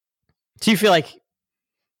 So you feel like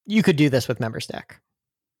you could do this with MemberStack?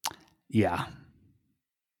 Yeah.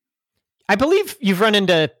 I believe you've run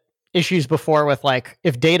into issues before with like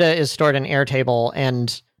if data is stored in Airtable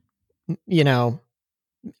and, you know,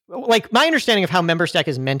 like my understanding of how MemberStack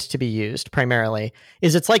is meant to be used primarily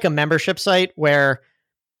is it's like a membership site where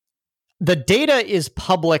the data is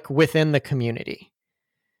public within the community.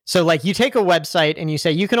 So like you take a website and you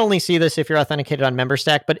say, you can only see this if you're authenticated on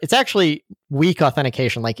MemberStack, but it's actually weak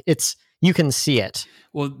authentication. Like you can see it.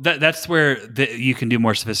 Well, that's where you can do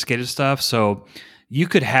more sophisticated stuff. So you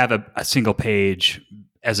could have a single page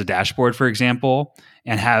as a dashboard, for example,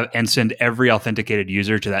 and send every authenticated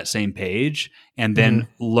user to that same page and then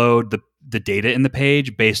load the data in the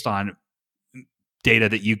page based on data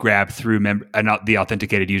that you grab through the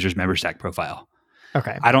authenticated user's MemberStack profile.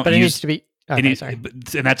 Okay. It needs to be, sorry.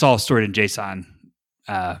 And that's all stored in JSON.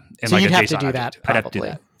 So you'd have to do that, probably. I'd have to do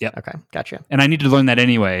that. Yep. Okay. Gotcha. And I need to learn that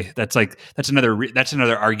anyway. That's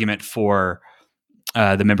another argument for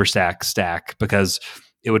the MemberStack stack, because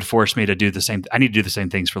it would force me to do the same. I need to do the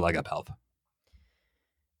same things for LegUp Health.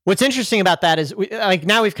 What's interesting about that is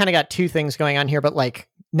now we've kind of got two things going on here, but like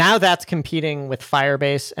now that's competing with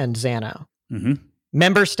Firebase and Xano. Mm-hmm.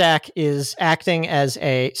 MemberStack is acting as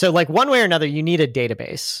so like one way or another, you need a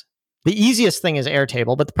database. The easiest thing is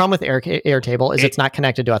Airtable, but the problem with Airtable is it's not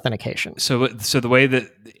connected to authentication. So the way that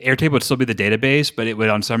Airtable would still be the database, but it would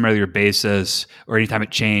on some regular basis or anytime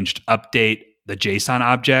it changed, update the JSON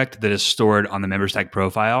object that is stored on the MemberStack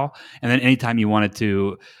profile. And then anytime you wanted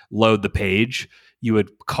to load the page, you would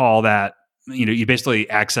call that, you basically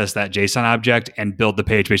access that JSON object and build the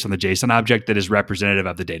page based on the JSON object that is representative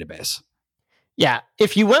of the database. Yeah.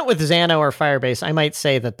 If you went with Xano or Firebase, I might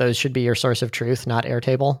say that those should be your source of truth, not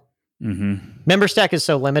Airtable. Mm-hmm. MemberStack is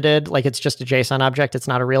so limited, like it's just a JSON object. It's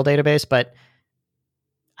not a real database, but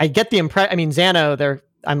I get the impression, Xano,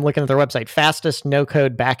 I'm looking at their website, fastest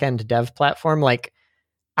no-code backend dev platform. Like,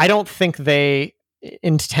 I don't think they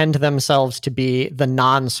intend themselves to be the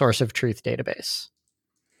non-source of truth database.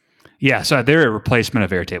 Yeah, so they're a replacement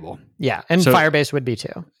of Airtable. Yeah, and Firebase would be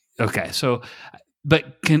too. Okay, so,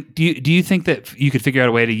 but do you think that you could figure out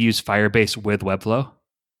a way to use Firebase with Webflow?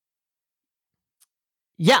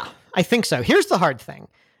 Yeah, I think so. Here's the hard thing.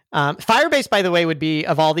 Firebase, by the way, would be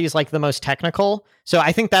of all these like the most technical. So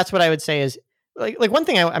I think that's what I would say is like one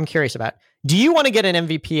thing I'm curious about. Do you want to get an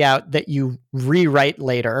MVP out that you rewrite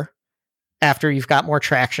later after you've got more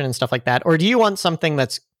traction and stuff like that? Or do you want something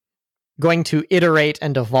that's going to iterate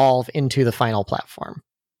and evolve into the final platform?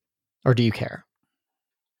 Or do you care?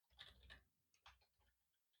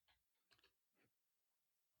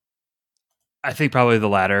 I think probably the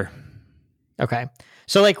latter. Okay.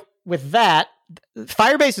 So like with that,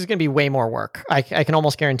 Firebase is going to be way more work. I can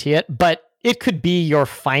almost guarantee it, but it could be your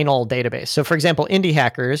final database. So for example, Indie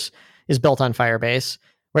Hackers is built on Firebase,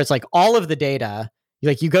 where it's like all of the data,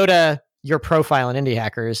 like you go to your profile in Indie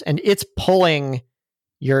Hackers and it's pulling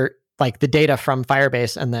your like the data from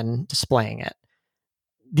Firebase and then displaying it.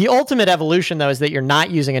 The ultimate evolution though is that you're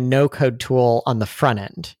not using a no code tool on the front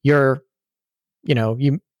end. You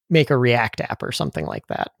make a React app or something like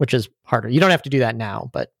that, which is harder. You don't have to do that now,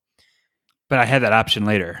 but I had that option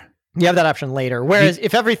later. You have that option later. Whereas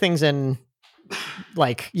if everything's in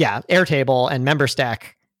Airtable and MemberStack,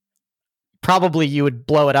 probably you would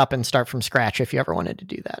blow it up and start from scratch if you ever wanted to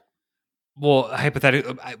do that. Well,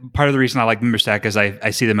 hypothetically, part of the reason I like MemberStack is I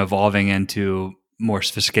see them evolving into more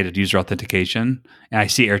sophisticated user authentication, and I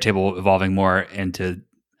see Airtable evolving more into.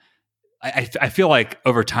 I feel like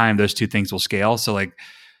over time those two things will scale. So like,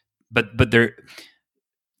 but they're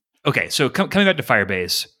okay. So coming back to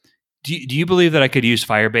Firebase, do you believe that I could use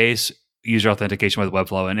Firebase user authentication with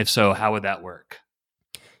Webflow, and if so, how would that work?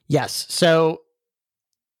 Yes. So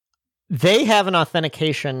they have an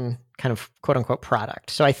authentication kind of quote unquote product.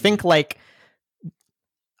 So I think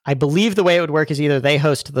I believe the way it would work is either they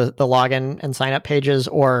host the login and sign up pages,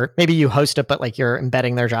 or maybe you host it, but like you're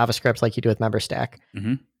embedding their JavaScript like you do with MemberStack.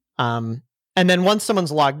 Mm-hmm. And then once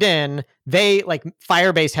someone's logged in, they like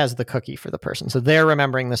Firebase has the cookie for the person. So they're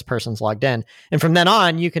remembering this person's logged in. And from then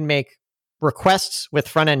on, you can make requests with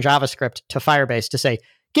front end JavaScript to Firebase to say,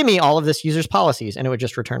 give me all of this user's policies. And it would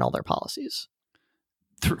just return all their policies.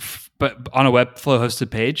 But on a Webflow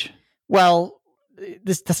hosted page? Well,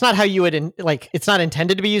 that's not how you would, it's not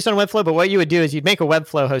intended to be used on Webflow, but what you would do is you'd make a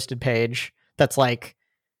Webflow hosted page that's like,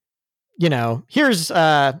 here's,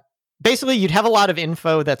 basically you'd have a lot of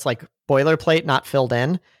info that's like boilerplate, not filled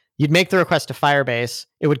in. You'd make the request to Firebase,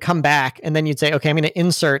 it would come back, and then you'd say, okay, I'm going to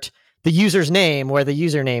insert the user's name where the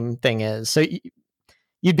username thing is. So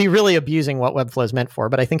you'd be really abusing what Webflow is meant for,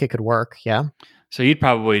 but I think it could work. Yeah. So you'd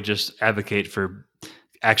probably just advocate for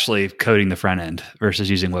actually coding the front end versus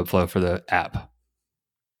using Webflow for the app.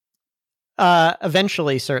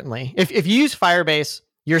 Eventually, certainly. If you use Firebase,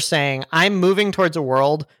 you're saying, I'm moving towards a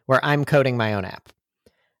world where I'm coding my own app.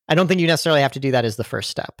 I don't think you necessarily have to do that as the first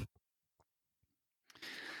step.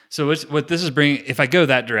 So what this is bringing, if I go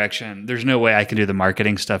that direction, there's no way I can do the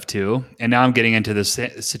marketing stuff too. And now I'm getting into this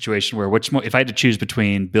situation where if I had to choose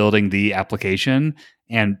between building the application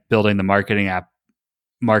and building the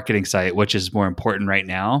marketing site, which is more important right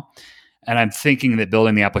now? And I'm thinking that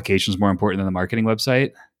building the application is more important than the marketing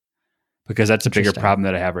website, because that's a bigger problem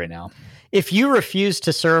that I have right now. If you refuse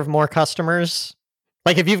to serve more customers,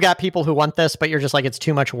 like if you've got people who want this, but you're just like, it's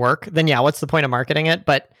too much work, then yeah, what's the point of marketing it?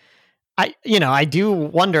 But I do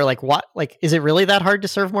wonder, is it really that hard to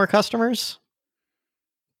serve more customers?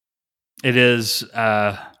 It is.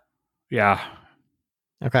 Yeah.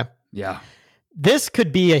 Okay. Yeah. This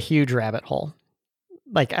could be a huge rabbit hole.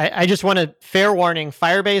 Like, I just want to fair warning.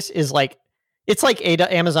 Firebase is it's like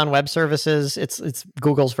Amazon Web Services. It's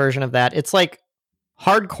Google's version of that. It's like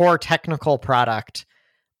hardcore technical product,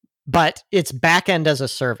 but it's backend as a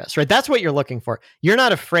service, right? That's what you're looking for. You're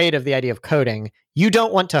not afraid of the idea of coding. You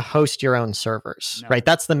don't want to host your own servers, right?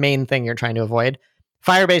 That's the main thing you're trying to avoid.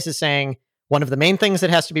 Firebase is saying one of the main things that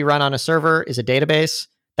has to be run on a server is a database.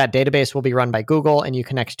 That database will be run by Google and you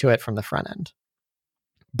connect to it from the front end.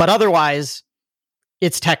 But otherwise,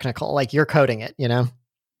 it's technical, like you're coding it,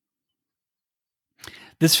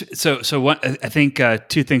 So one, I think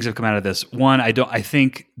two things have come out of this. One, I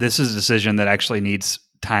think this is a decision that actually needs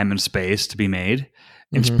time and space to be made.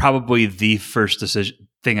 It's probably the first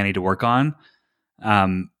thing I need to work on.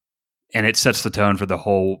 And it sets the tone for the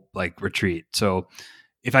whole retreat. So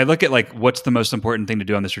if I look at what's the most important thing to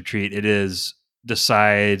do on this retreat, it is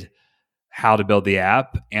decide how to build the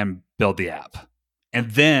app and build the app.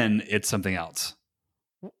 And then it's something else.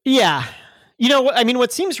 Yeah.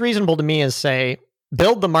 What seems reasonable to me is say,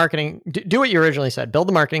 build the marketing, do what you originally said, build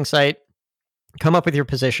the marketing site, come up with your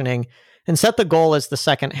positioning, and set the goal as the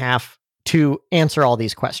second half to answer all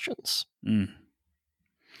these questions.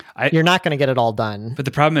 You're not going to get it all done. But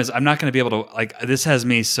the problem is I'm not going to be able to, this has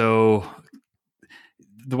me so,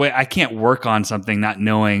 the way I can't work on something not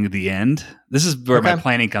knowing the end. This is where my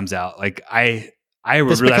planning comes out. This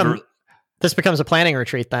becomes a planning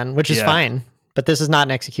retreat then, which is fine. But this is not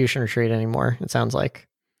an execution retreat anymore, it sounds like.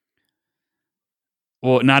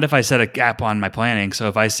 Well, not if I set a gap on my planning. So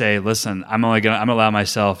if I say, listen, I'm gonna allow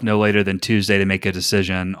myself no later than Tuesday to make a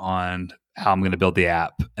decision on how I'm gonna build the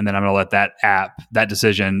app. And then I'm gonna let that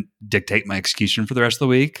decision dictate my execution for the rest of the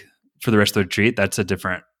week, for the rest of the retreat. That's a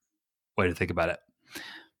different way to think about it.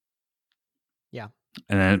 Yeah.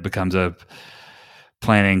 And then it becomes a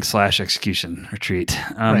planning / execution retreat.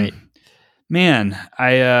 Right. Man,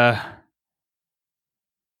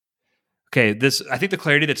 okay, I think the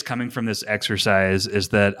clarity that's coming from this exercise is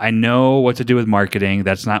that I know what to do with marketing.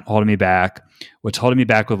 That's not holding me back. What's holding me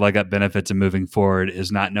back with Leg Up Benefits and moving forward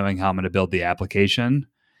is not knowing how I'm going to build the application.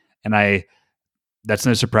 And that's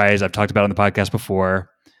no surprise. I've talked about it on the podcast before,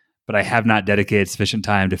 but I have not dedicated sufficient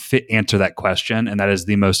time to answer that question. And that is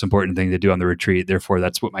the most important thing to do on the retreat. Therefore,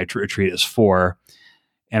 that's what my retreat is for.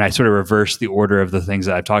 And I sort of reverse the order of the things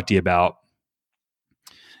that I've talked to you about.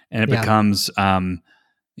 And it becomes, kind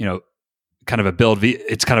of a build.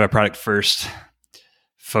 It's kind of a product first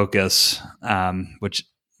focus, which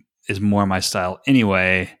is more my style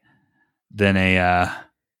anyway than a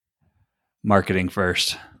marketing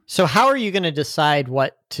first. So how are you going to decide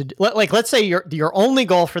what to do? Like, let's say your only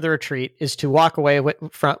goal for the retreat is to walk away with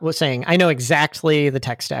saying, I know exactly the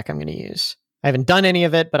tech stack I'm going to use. I haven't done any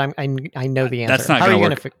of it, but I know the answer. That's not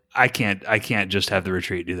going to work. I can't just have the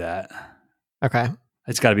retreat do that. Okay.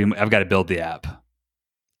 I've got to build the app.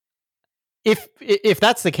 If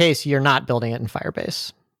that's the case, you're not building it in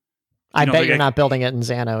Firebase. I bet you're not building it in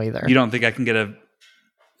Xano either. You don't think I can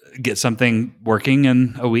get something working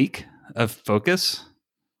in a week of focus?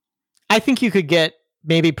 I think you could get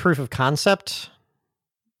maybe proof of concept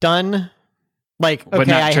done. Like,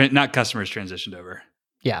 okay, but not customers transitioned over.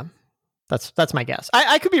 Yeah, that's my guess.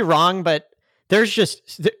 I could be wrong, but there's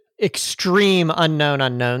just extreme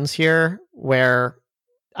unknowns here where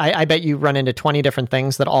I bet you run into 20 different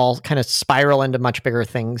things that all kind of spiral into much bigger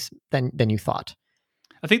things than you thought.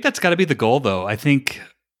 I think that's got to be the goal, though. I think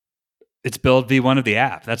it's build V1 of the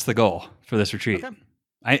app. That's the goal for this retreat. Okay.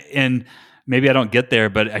 And maybe I don't get there,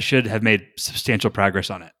 but I should have made substantial progress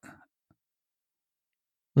on it.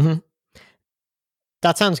 Mm-hmm.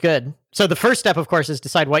 That sounds good. So the first step, of course, is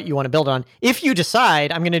decide what you want to build on. If you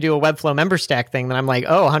decide I'm going to do a Webflow member stack thing, then I'm like,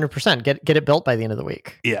 100%, get it built by the end of the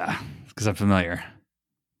week. Yeah, because I'm familiar.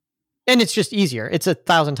 And it's just easier. It's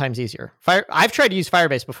 1,000 times easier. I've tried to use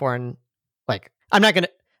Firebase before, and like, I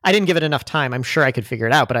didn't give it enough time. I'm sure I could figure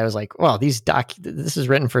it out, but I was like, well, this is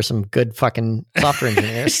written for some good fucking software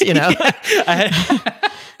engineers, you know?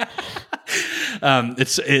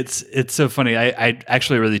 It's so funny. I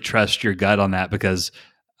actually really trust your gut on that, because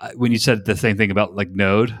when you said the same thing about like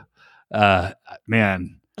Node,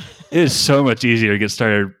 man, it is so much easier to get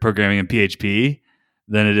started programming in PHP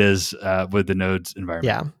than it is with the Nodes environment.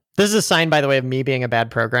 Yeah. This is a sign, by the way, of me being a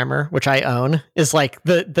bad programmer, which I own, is like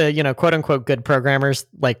the quote unquote good programmers,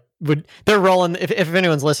 like they're rolling. If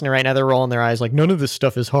anyone's listening right now, they're rolling their eyes like, none of this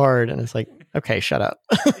stuff is hard. And it's like, okay, shut up.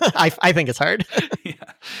 I think it's hard.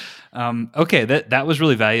 Yeah. Okay. That was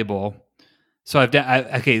really valuable. So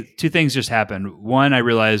two things just happened. One, I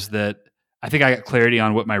realized that I think I got clarity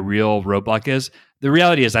on what my real roadblock is. The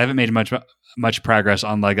reality is I haven't made much progress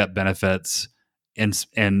on Leg Up Benefits in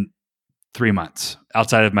 3 months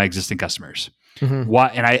outside of my existing customers. Mm-hmm. Why?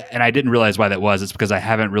 And I didn't realize why that was. It's because I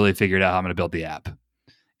haven't really figured out how I'm going to build the app,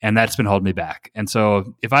 and that's been holding me back. And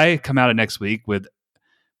so if I come out of next week with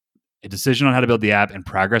a decision on how to build the app and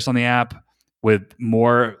progress on the app with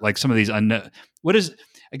more like some of these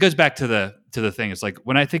it goes back to the thing. It's like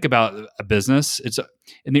when I think about a business, it's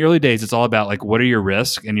in the early days, it's all about like, what are your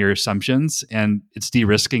risks and your assumptions, and it's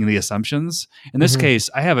de-risking the assumptions. In this case,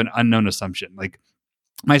 I have an unknown assumption. Like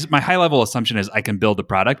my high level assumption is I can build a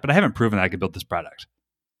product, but I haven't proven that I can build this product.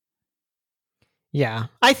 Yeah.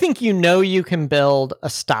 I think you can build a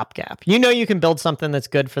stopgap. You can build something that's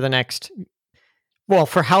good for the next,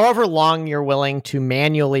 for however long you're willing to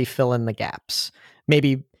manually fill in the gaps.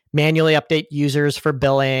 Maybe manually update users for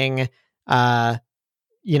billing.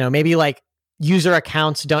 Maybe like user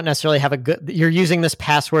accounts don't necessarily have you're using this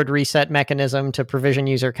password reset mechanism to provision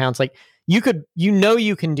user accounts. Like you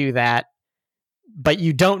can do that, but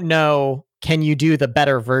you don't know, can you do the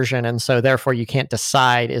better version? And so therefore you can't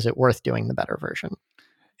decide, is it worth doing the better version?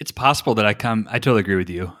 It's possible that I totally agree with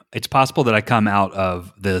you. It's possible that I come out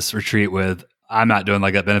of this retreat with, I'm not doing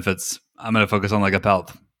Leg Up Benefits. I'm going to focus on Leg Up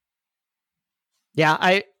Health.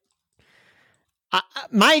 Yeah.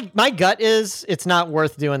 My gut is it's not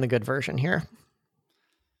worth doing the good version here.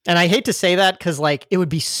 And I hate to say that because like it would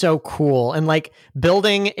be so cool. And like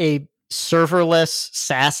building a serverless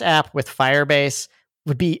SaaS app with Firebase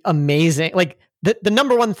would be amazing. Like the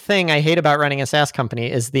number one thing I hate about running a SaaS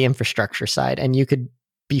company is the infrastructure side, and you could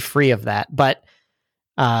be free of that. But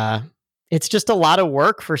Uh, it's just a lot of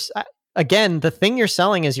work for, again, the thing you're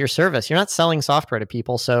selling is your service. You're not selling software to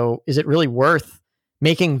people. So is it really worth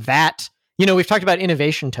making that? We've talked about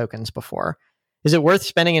innovation tokens before. Is it worth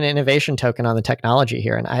spending an innovation token on the technology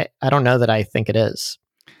here? And I don't know that I think it is.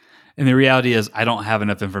 And the reality is I don't have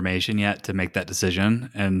enough information yet to make that decision.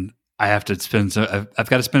 And I have to I've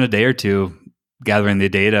got to spend a day or two gathering the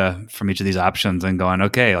data from each of these options and going,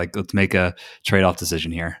 okay, like let's make a trade-off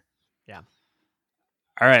decision here. Yeah.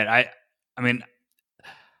 All right. I mean,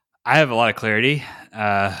 I have a lot of clarity.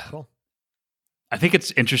 Cool. I think it's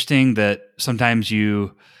interesting that sometimes I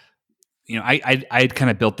kind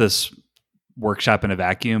of built this workshop in a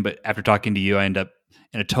vacuum, but after talking to you, I end up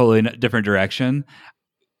in a totally different direction.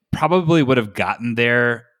 Probably would have gotten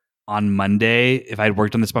there on Monday if I'd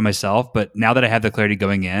worked on this by myself. But now that I have the clarity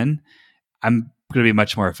going in, I'm going to be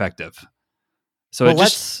much more effective. So well, go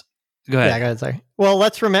ahead. Yeah, go ahead. Sorry. Well,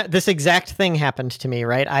 let's remember this exact thing happened to me,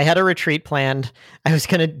 right? I had a retreat planned. I was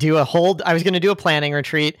going to do a planning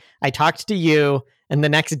retreat. I talked to you, and the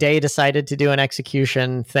next day decided to do an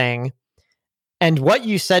execution thing. And what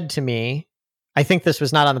you said to me, I think this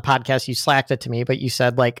was not on the podcast. You slacked it to me, but you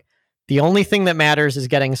said, like, the only thing that matters is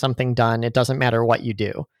getting something done. It doesn't matter what you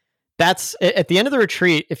do. That's at the end of the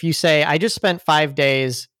retreat. If you say, I just spent 5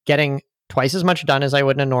 days getting twice as much done as I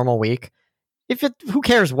would in a normal week, who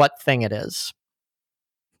cares what thing it is?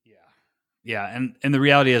 Yeah. And the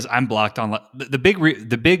reality is I'm blocked on the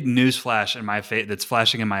big news flash in my face that's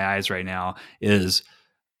flashing in my eyes right now is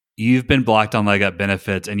you've been blocked on Leg Up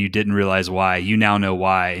benefits and you didn't realize why. You now know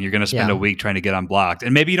why, and you're going to spend a week trying to get unblocked.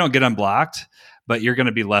 And maybe you don't get unblocked, but you're going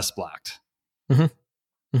to be less blocked.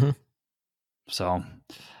 Mm-hmm. Mm-hmm. So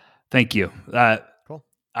thank you. Cool.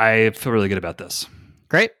 I feel really good about this.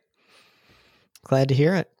 Great. Glad to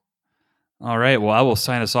hear it. All right. Well, I will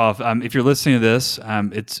sign us off. If you're listening to this,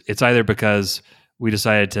 it's either because we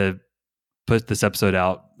decided to put this episode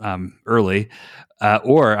out early,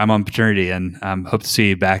 or I'm on paternity and hope to see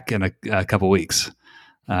you back in a couple weeks.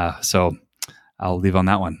 So I'll leave on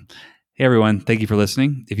that one. Hey, everyone. Thank you for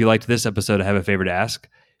listening. If you liked this episode, I have a favor to ask.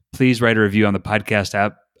 Please write a review on the podcast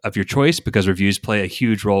app of your choice because reviews play a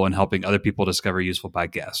huge role in helping other people discover useful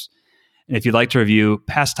podcasts. And if you'd like to review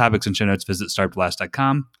past topics and show notes, visit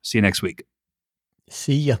startblast.com. See you next week.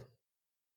 See ya.